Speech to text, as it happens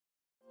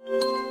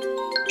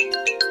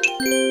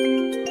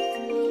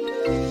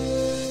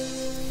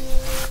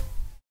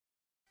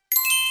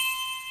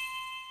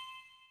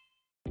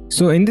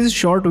So in this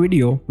short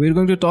video, we're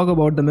going to talk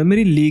about the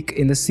memory leak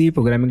in the C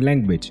programming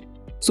language.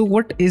 So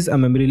what is a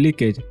memory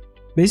leakage?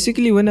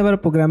 Basically, whenever a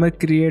programmer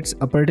creates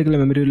a particular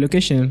memory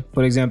location,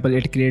 for example,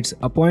 it creates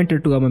a pointer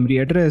to a memory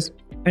address,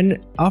 and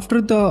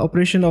after the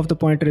operation of the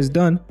pointer is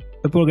done,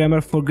 the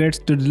programmer forgets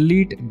to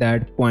delete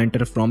that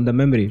pointer from the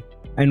memory.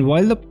 And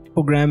while the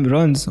program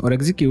runs or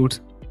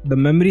executes, the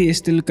memory is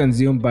still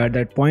consumed by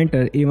that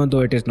pointer even though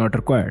it is not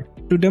required.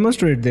 To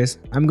demonstrate this,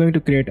 I'm going to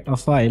create a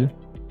file,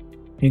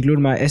 include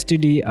my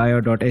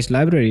stdio.h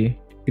library,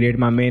 create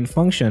my main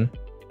function,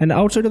 and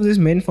outside of this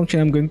main function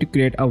I'm going to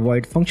create a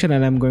void function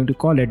and I'm going to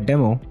call it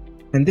demo.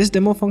 And this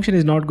demo function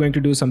is not going to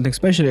do something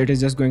special, it is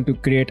just going to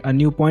create a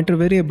new pointer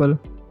variable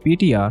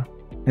ptr,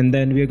 and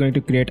then we are going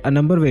to create a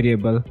number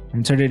variable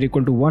and set it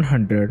equal to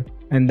 100,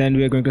 and then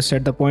we are going to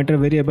set the pointer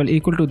variable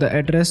equal to the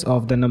address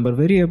of the number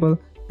variable,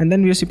 and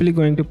then we are simply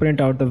going to print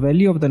out the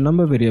value of the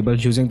number variable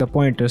using the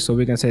pointer. So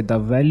we can say the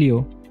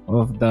value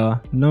of the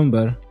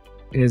number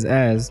is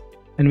as,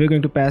 and we're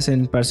going to pass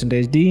in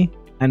 %d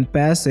and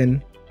pass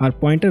in our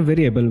pointer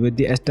variable with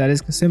the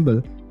asterisk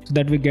symbol so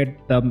that we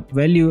get the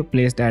value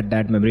placed at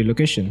that memory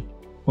location.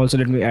 Also,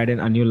 let me add in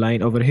a new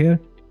line over here.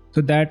 So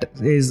that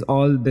is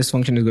all this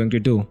function is going to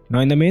do.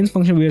 Now in the main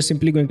function, we are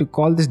simply going to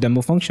call this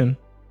demo function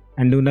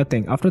and do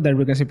nothing. After that,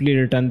 we can simply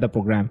return the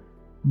program.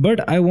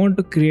 But I want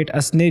to create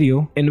a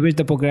scenario in which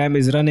the program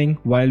is running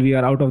while we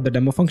are out of the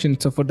demo function.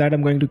 So for that,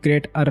 I'm going to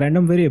create a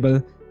random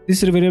variable.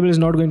 This variable is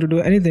not going to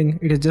do anything.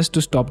 It is just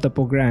to stop the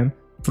program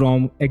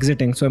from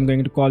exiting. So I'm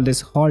going to call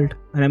this halt,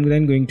 and I'm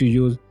then going to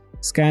use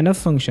scanf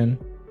function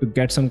to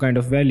get some kind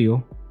of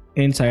value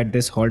inside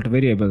this halt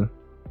variable.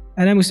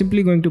 And I'm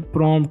simply going to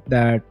prompt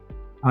that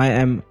I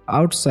am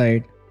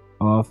outside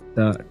of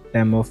the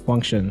demo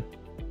function.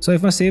 So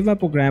if I save my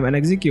program and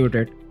execute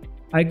it,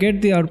 I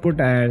get the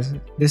output as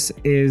this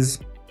is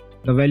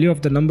the value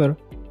of the number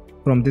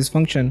from this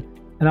function,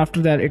 and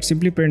after that it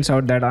simply prints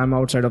out that I'm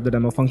outside of the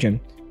demo function.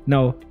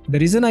 Now the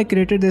reason I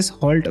created this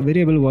halt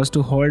variable was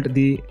to halt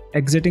the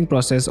exiting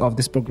process of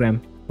this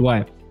program.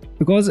 Why?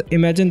 Because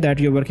imagine that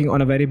you're working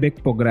on a very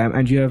big program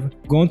and you have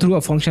gone through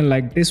a function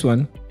like this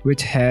one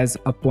which has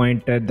a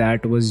pointer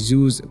that was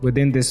used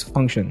within this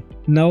function.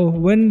 Now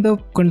when the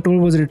control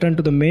was returned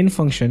to the main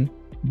function,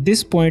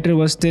 this pointer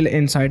was still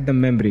inside the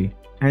memory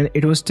and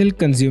it was still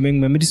consuming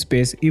memory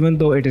space even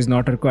though it is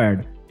not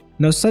required.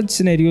 Now such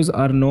scenarios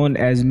are known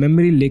as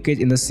memory leakage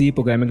in the C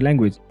programming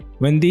language.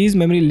 When these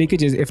memory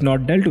leakages, if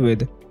not dealt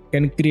with,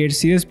 can create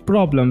serious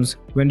problems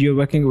when you're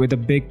working with a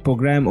big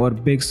program or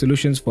big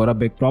solutions for a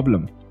big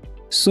problem.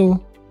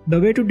 So the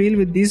way to deal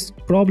with this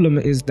problem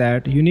is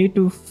that you need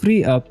to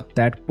free up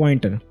that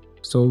pointer.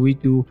 So we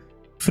do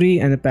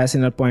free and pass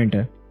in a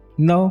pointer.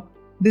 Now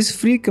this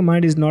free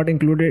command is not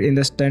included in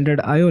the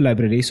standard IO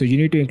library, so you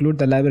need to include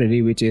the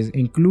library which is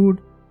include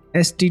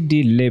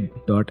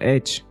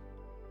stdlib.h.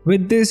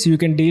 With this you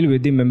can deal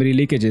with the memory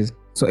leakages.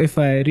 So if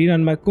I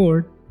rerun my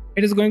code,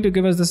 it is going to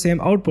give us the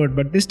same output,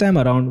 but this time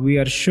around we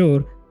are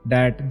sure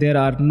that there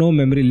are no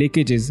memory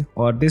leakages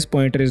or this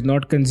pointer is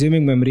not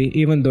consuming memory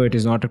even though it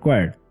is not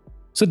required.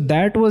 So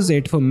that was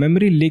it for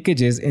memory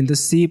leakages in the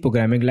C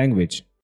programming language.